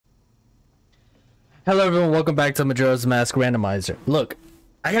Hello everyone, welcome back to Majora's Mask Randomizer. Look,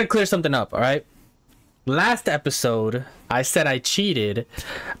 I gotta clear something up, alright? Last episode, I said I cheated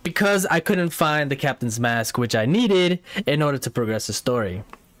because I couldn't find the Captain's Mask, which I needed in order to progress the story.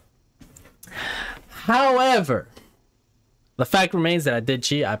 However, the fact remains that I did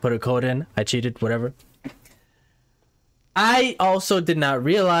cheat. I put a code in, I cheated, whatever. I also did not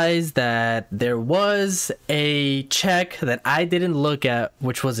realize that there was a check that I didn't look at,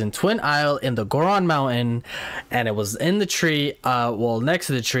 which was in Twin Isle in the Goron Mountain, and it was in the tree, well, next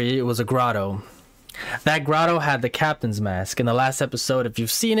to the tree, it was a grotto. That grotto had the Captain's Mask. In the last episode, if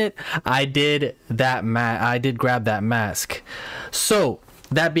you've seen it, I did grab that mask. So,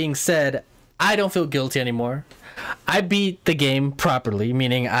 that being said, I don't feel guilty anymore. I beat the game properly,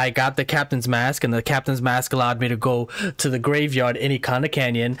 meaning I got the Captain's Mask, and the Captain's Mask allowed me to go to the graveyard in Ikana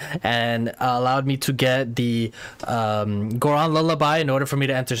Canyon and allowed me to get the Goron Lullaby in order for me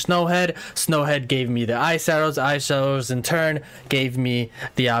to enter Snowhead. Snowhead gave me the Ice Arrows in turn gave me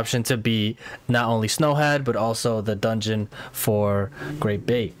the option to be not only Snowhead but also the dungeon for Great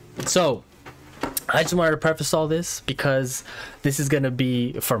Bay. So I just wanted to preface all this because this is going to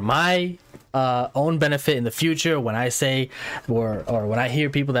be for my own benefit in the future. When I say or when I hear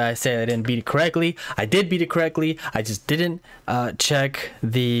people that I say I didn't beat it correctly, I did beat it correctly. I just didn't check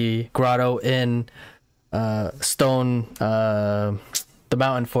the grotto in stone, the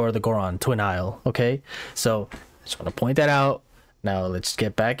mountain for the Goron Twin Isle. Okay, so I just want to point that out. Now let's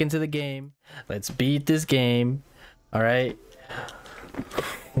get back into the game. Let's beat this game. All right,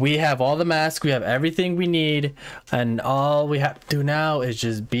 we have all the masks, we have everything we need, and all we have to do now is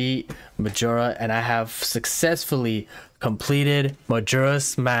just beat Majora, and I have successfully completed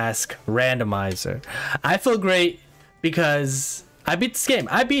Majora's Mask Randomizer. I feel great because I beat this game.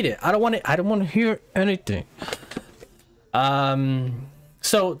 I beat it. I don't want to hear anything.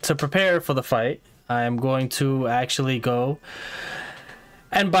 So to prepare for the fight, I am going to actually go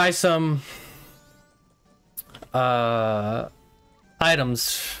and buy some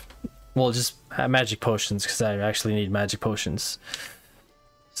items. Well, just magic potions, because I actually need magic potions.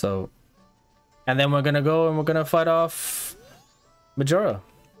 So, and then we're gonna go and we're gonna fight off Majora.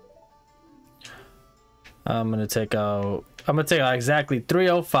 I'm gonna take out exactly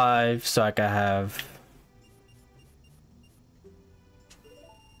 305 so I can have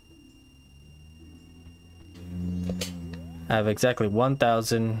exactly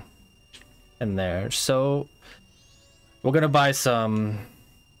 1,000 in there. So we're gonna buy some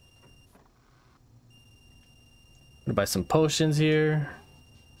potions here.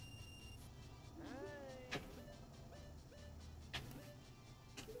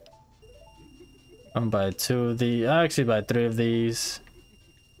 I'm gonna buy 2 of these. I actually buy 3 of these,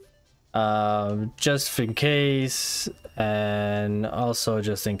 just in case, and also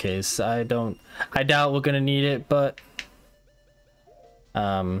just in case. I doubt we're gonna need it, but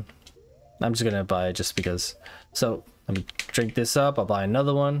I'm just gonna buy it just because. So let me drink this up. I'll buy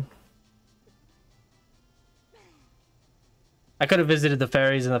another one. I could have visited the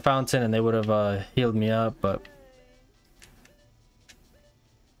fairies in the fountain and they would have healed me up, but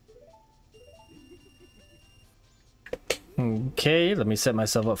okay, let me set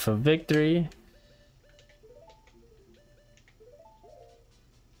myself up for victory.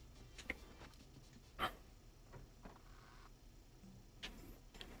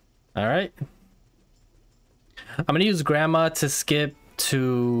 All right. I'm gonna use Grandma to skip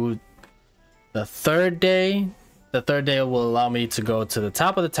to the 3rd day. The 3rd day will allow me to go to the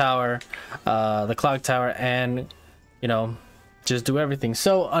top of the tower, the clock tower, and, you know, just do everything.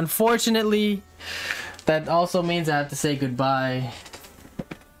 So unfortunately, that also means I have to say goodbye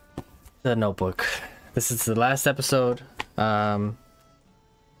to the notebook. This is the last episode, and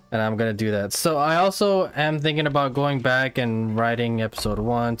I'm gonna do that. So I also am thinking about going back and writing episode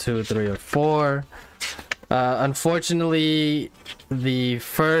 1, 2, 3, or 4. Unfortunately, the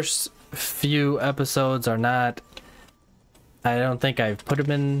first few episodes are not, I don't think I've put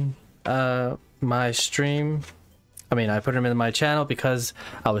them in my stream. I mean, I put them in my channel because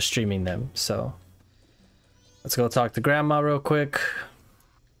I was streaming them. So let's go talk to Grandma real quick.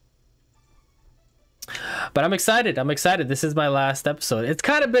 But I'm excited. I'm excited. This is my last episode. It's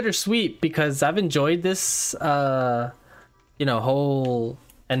kind of bittersweet because I've enjoyed this, you know, whole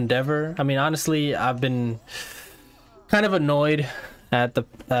endeavor. I mean, honestly, I've been kind of annoyed at the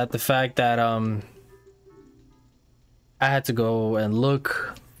fact that I had to go and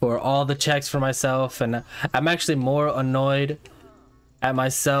look for all the checks for myself, and I'm actually more annoyed at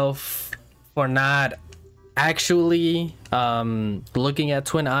myself for not actually looking at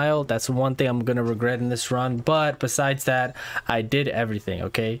Twin Isle. That's one thing I'm gonna regret in this run, but besides that, I did everything.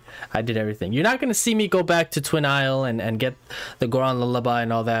 Okay, I did everything. You're not gonna see me go back to Twin Isle and get the Goron Lullaby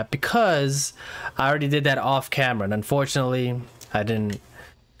and all that, because I already did that off camera, and unfortunately I didn't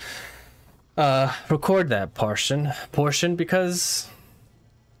record that portion because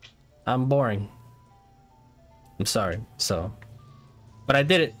I'm boring. I'm sorry. So, but I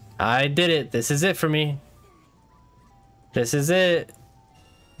did it. This is it for me. This is it.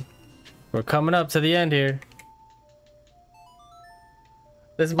 We're coming up to the end here.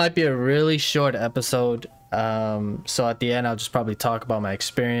 This might be a really short episode. So at the end, I'll just probably talk about my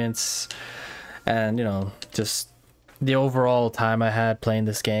experience and, you know, just the overall time I had playing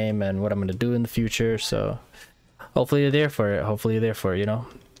this game and what I'm going to do in the future. So hopefully you're there for it. Hopefully you're there for it, you know.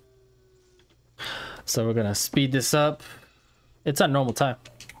 So we're going to speed this up. It's on normal time.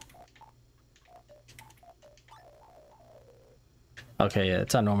 Okay, yeah,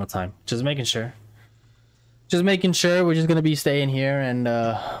 it's on normal time. Just making sure. Just making sure. We're just gonna be staying here and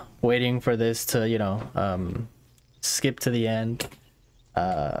waiting for this to, you know, skip to the end.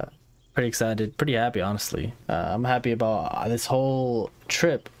 Pretty excited, pretty happy, honestly. I'm happy about this whole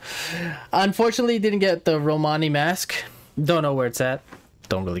trip. Unfortunately, didn't get the Romani mask. Don't know where it's at.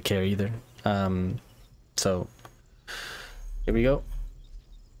 Don't really care either. So here we go.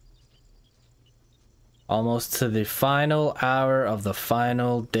 Almost to the final hour of the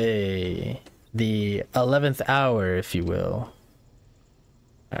final day. The 11th hour, if you will.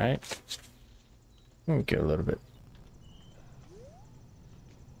 Alright. Let me get a little bit.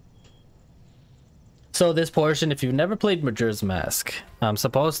 So this portion, if you've never played Majora's Mask, I'm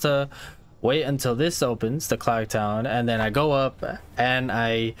supposed to wait until this opens, the Cloud Town, and then I go up and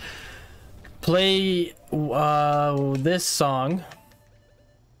I play this song,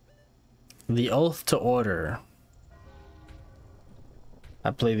 The Oath to Order. I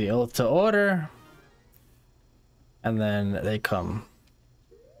play The Oath to Order, and then they come.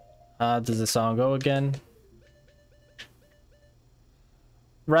 Does the song go again?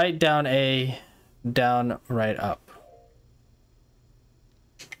 Right, down A, down, right, up.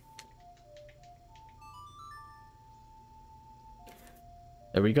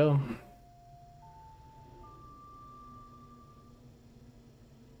 There we go.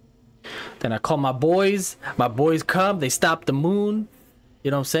 Then I call my boys. My boys come. They stop the moon. You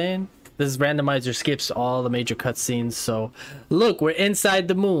know what I'm saying? This randomizer skips all the major cutscenes. So, look, we're inside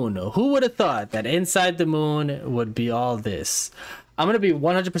the moon. Who would have thought that inside the moon would be all this? I'm going to be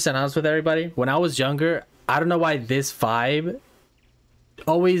 100% honest with everybody. When I was younger, I don't know why this vibe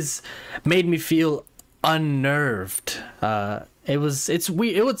always made me feel unnerved. It's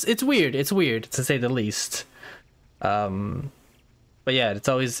weird. It's weird to say the least. But yeah, it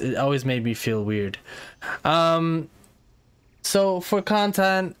always made me feel weird. So for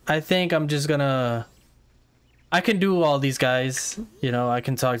content, I think I'm just gonna, I can do all these guys, you know, I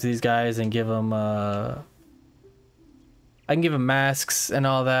can talk to these guys and give them, I can give them masks and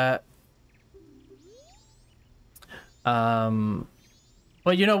all that.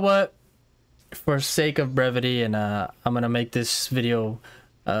 But you know what? For sake of brevity, and I'm gonna make this video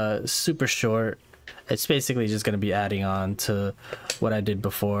super short. It's basically just gonna be adding on to what I did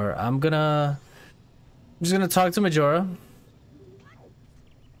before. I'm just gonna talk to Majora.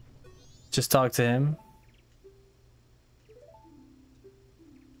 Just talk to him.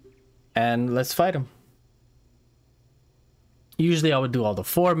 And let's fight him. Usually I would do all the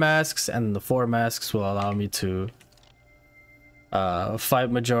 4 masks, and the 4 masks will allow me to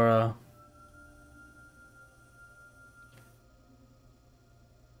fight Majora.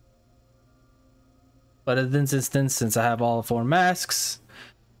 But in this instance, since I have all 4 masks,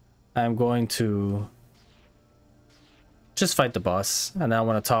 I'm going to just fight the boss. And I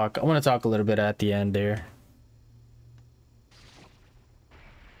want to talk a little bit at the end there.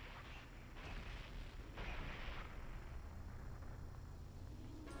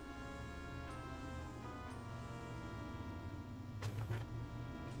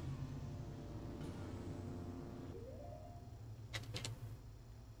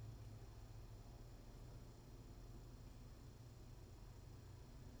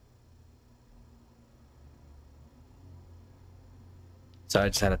 Sorry, I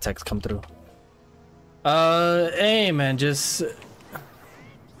just had a text come through. Hey man, just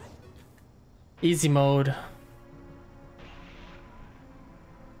easy mode.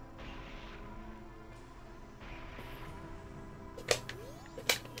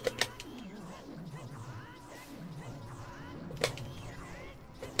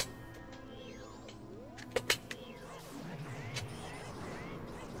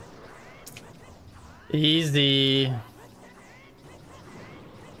 Easy.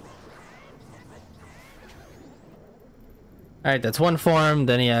 All right, that's one form.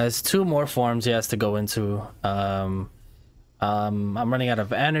 Then he has two more forms he has to go into. I'm running out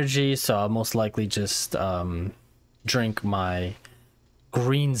of energy, so I'll most likely just drink my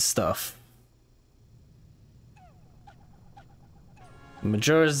green stuff.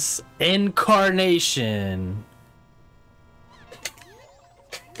 Majora's Incarnation.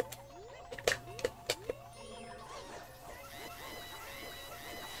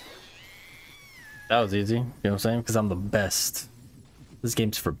 That was easy, you know what I'm saying? Because I'm the best. This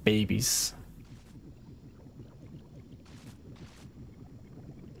game's for babies.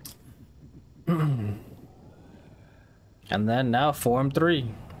 And then now Form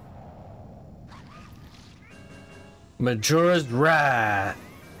 3. Majora's Wrath.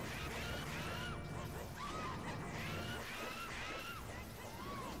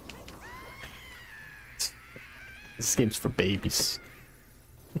 This game's for babies.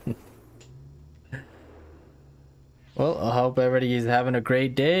 Well, I hope everybody is having a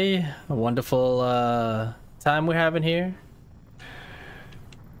great day. A wonderful time we're having here.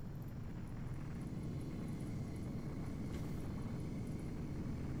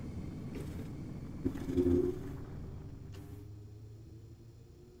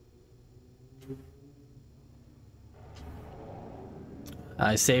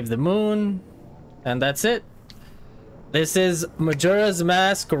 I saved the moon, and that's it. This is Majora's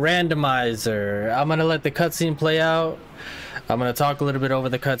Mask Randomizer. I'm gonna let the cutscene play out. I'm gonna talk a little bit over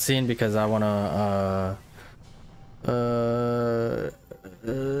the cutscene because I wanna,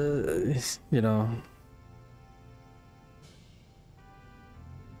 you know.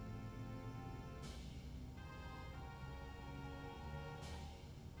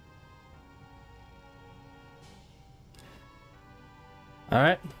 All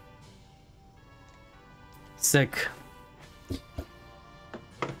right. Sick.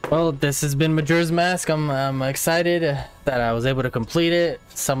 Well, this has been Majora's Mask. I'm excited that I was able to complete it.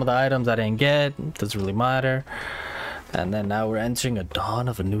 Some of the items I didn't get, doesn't really matter. And then now we're entering a dawn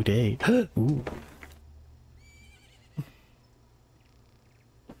of a new day. Ooh.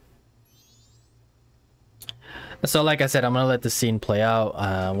 So like I said, I'm gonna let the scene play out.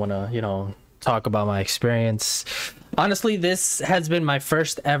 I wanna, you know, talk about my experience. Honestly, this has been my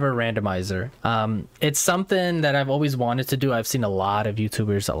first ever randomizer. It's something that I've always wanted to do. I've seen a lot of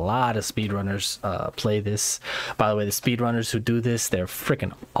YouTubers, a lot of speedrunners play this. By the way, the speedrunners who do this, they're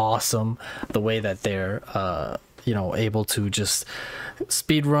freaking awesome. The way that they're, you know, able to just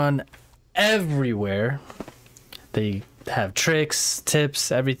speedrun everywhere. They have tricks, tips,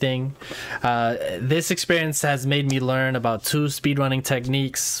 everything. This experience has made me learn about two speedrunning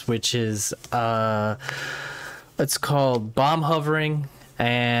techniques, which is it's called bomb hovering,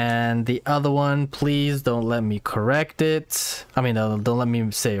 and the other one, please don't let me correct it. I mean, don't let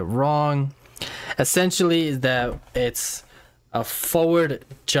me say it wrong. Essentially, is that it's a forward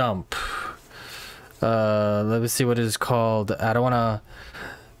jump. Let me see what it is called. I don't want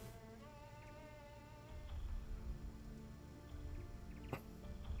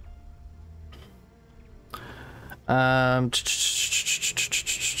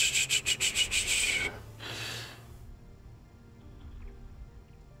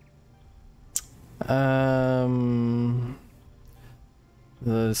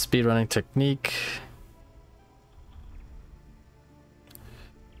the speedrunning technique.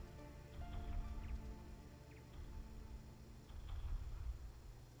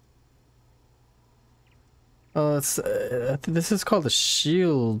 Oh, it's I think this is called a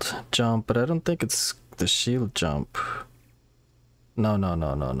shield jump, but I don't think it's the shield jump. No.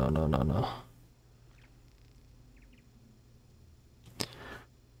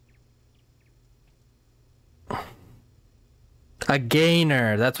 A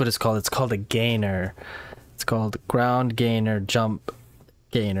gainer, that's what it's called. It's called a gainer. It's called ground gainer, jump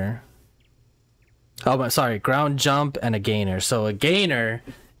gainer. Oh, sorry, ground jump and a gainer. So a gainer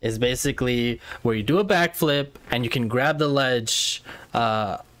is basically where you do a backflip and you can grab the ledge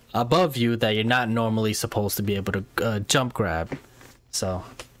above you that you're not normally supposed to be able to jump grab. So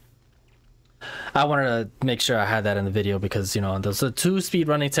I wanted to make sure I had that in the video because, you know, those are two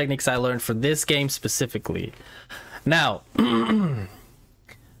speedrunning techniques I learned for this game specifically. Now,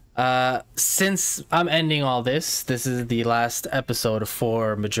 since I'm ending all this, this is the last episode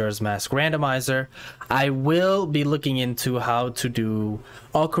for Majora's Mask Randomizer. I will be looking into how to do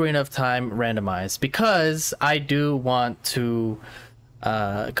Ocarina of Time randomized because I do want to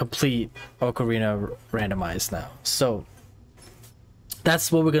complete Ocarina randomized now. So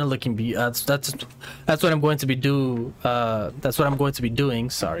that's what we're gonna look and be. That's what I'm going to be that's what I'm going to be doing.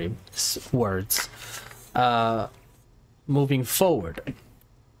 Sorry, words. moving forward.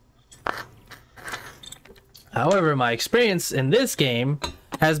 However, my experience in this game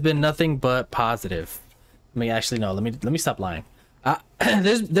has been nothing but positive. I mean, actually, no. Let me stop lying.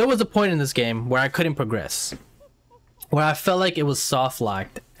 There was a point in this game where I couldn't progress, where I felt like it was soft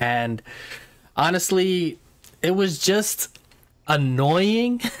locked, and honestly, it was just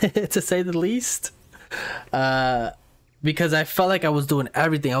annoying to say the least. Because I felt like I was doing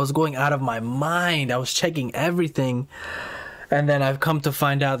everything. I was going out of my mind. I was checking everything. And then I've come to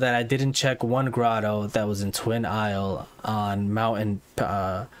find out that I didn't check one grotto that was in Twin Isle on Mountain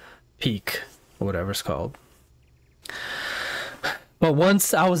Peak, or whatever it's called. But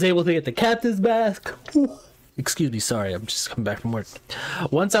once I was able to get the captain's mask, excuse me, sorry, I'm just coming back from work.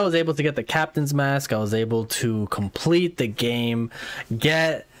 Once I was able to get the captain's mask, I was able to complete the game,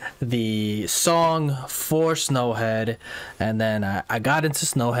 get the song for Snowhead, and then I got into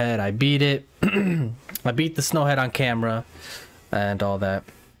Snowhead. I beat it. I beat the Snowhead on camera and all that,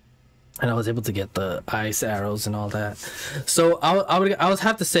 and I was able to get the ice arrows and all that. So I would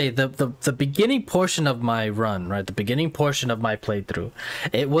have to say the beginning portion of my run, right, the beginning portion of my playthrough,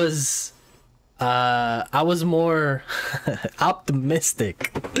 it was I was more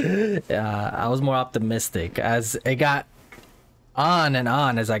optimistic. I was more optimistic as it got on and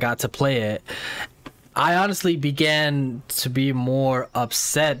on as I got to play it. I honestly began to be more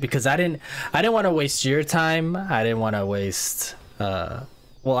upset because I didn't want to waste your time. I didn't want to waste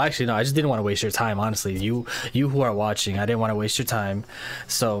well, actually no, I just didn't want to waste your time, honestly. You who are watching, I didn't want to waste your time.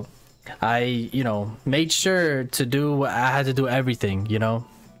 So I, you know, made sure to do what I had to do, everything, you know.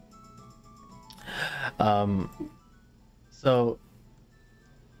 So,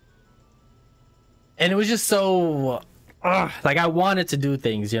 and it was just so like I wanted to do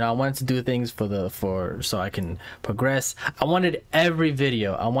things, you know. I wanted to do things so I can progress. I wanted every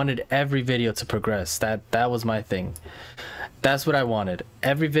video to progress. That was my thing. That's what I wanted.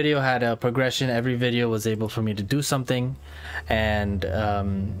 Every video had a progression. Every video was able for me to do something, and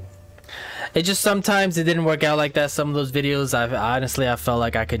it just sometimes it didn't work out like that. Some of those videos, I felt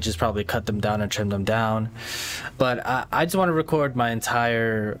like I could just probably cut them down and trim them down, but I just want to record my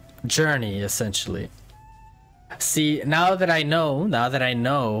entire journey essentially. See, now that I know,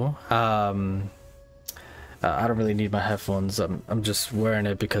 I don't really need my headphones. I'm just wearing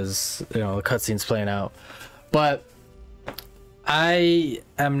it because, you know, the cutscene's playing out, but I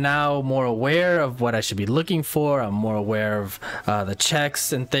am now more aware of what I should be looking for. I'm more aware of the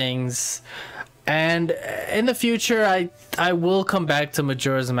checks and things. And in the future, I will come back to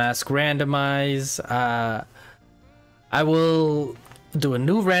Majora's Mask randomize. I will do a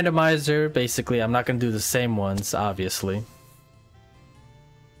new randomizer. Basically, I'm not going to do the same ones, obviously.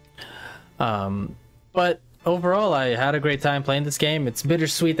 But overall, I had a great time playing this game. It's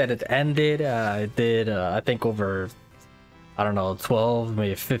bittersweet that it ended. I did, I think, over, I don't know, 12,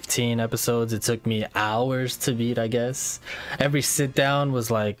 maybe 15 episodes. It took me hours to beat, I guess. Every sit down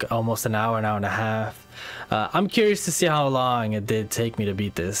was like almost an hour and a half. I'm curious to see how long it did take me to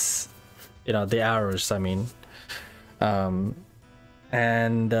beat this. You know, the hours, I mean. Yeah,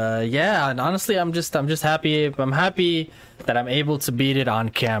 and honestly, I'm just happy. I'm happy that I'm able to beat it on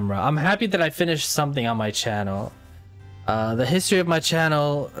camera. I'm happy that I finished something on my channel. The history of my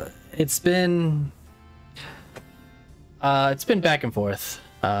channel, it's been back and forth,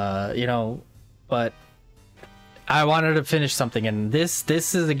 you know, but I wanted to finish something, and this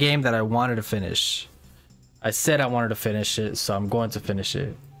is a game that I wanted to finish. I said I wanted to finish it, so I'm going to finish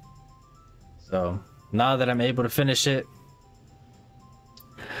it. So now that I'm able to finish it,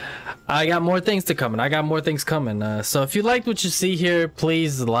 I got more things to come, and I got more things coming. So if you liked what you see here,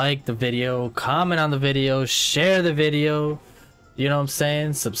 please like the video, comment on the video, share the video. You know what I'm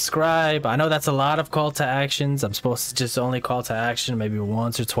saying? Subscribe. I know that's a lot of call to actions. I'm supposed to just only call to action maybe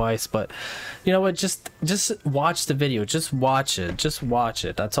once or twice, but you know what? Just watch the video. Just watch it. Just watch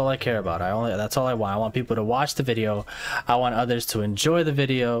it. That's all I care about. That's all I want. I want people to watch the video. I want others to enjoy the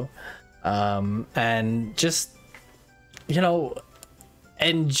video, and just, you know,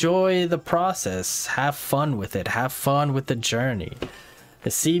 enjoy the process. Have fun with it. Have fun with the journey.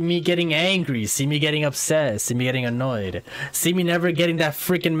 See me getting angry, see me getting upset, see me getting annoyed, see me never getting that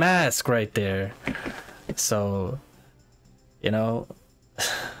freaking mask right there. So, you know,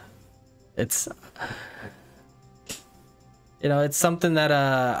 it's, you know, it's something that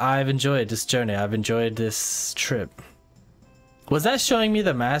I've enjoyed, this journey. I've enjoyed this trip. Was that showing me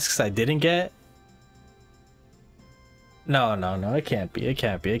the masks I didn't get? No, it can't be. It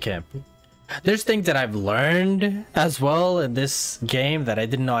can't be. There's things that I've learned as well in this game that I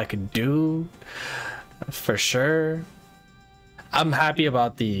didn't know I could do, for sure. I'm happy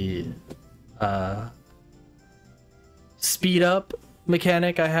about the speed up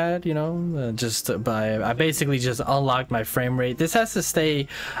mechanic I had, you know, I basically just unlocked my frame rate. This has to stay,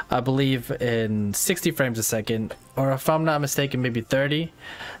 I believe, in 60 frames a second, or if I'm not mistaken, maybe 30.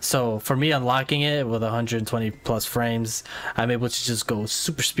 So for me, unlocking it with 120 plus frames, I'm able to just go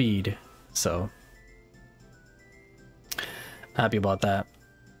super speed. So happy about that.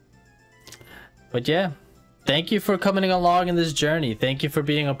 But yeah, thank you for coming along in this journey. Thank you for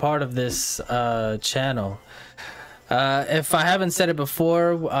being a part of this channel. If I haven't said it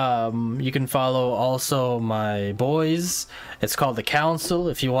before, you can follow also my boys. It's called the Council.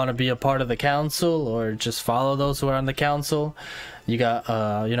 If you want to be a part of the Council, or just follow those who are on the Council, you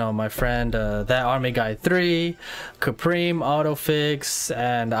got you know, my friend That Army Guy 3, Capreme, Autofix,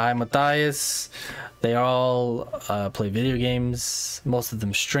 and I, Matthias. They all play video games. Most of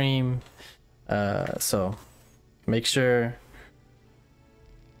them stream. So make sure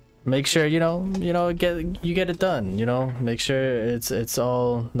you know get it done, you know, make sure it's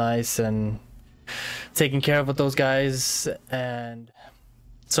all nice and taken care of with those guys. And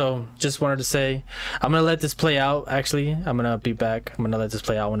so just wanted to say, I'm gonna let this play out. Actually, I'm gonna be back. I'm gonna let this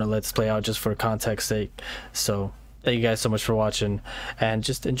play out. I'm gonna let this play out just for context sake. So thank you guys so much for watching, and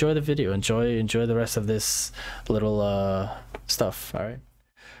just enjoy the video. Enjoy the rest of this little stuff. All right,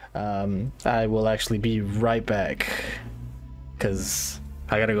 I will actually be right back because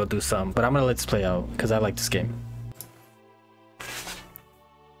I gotta go do some, but I'm gonna let this play out because I like this game.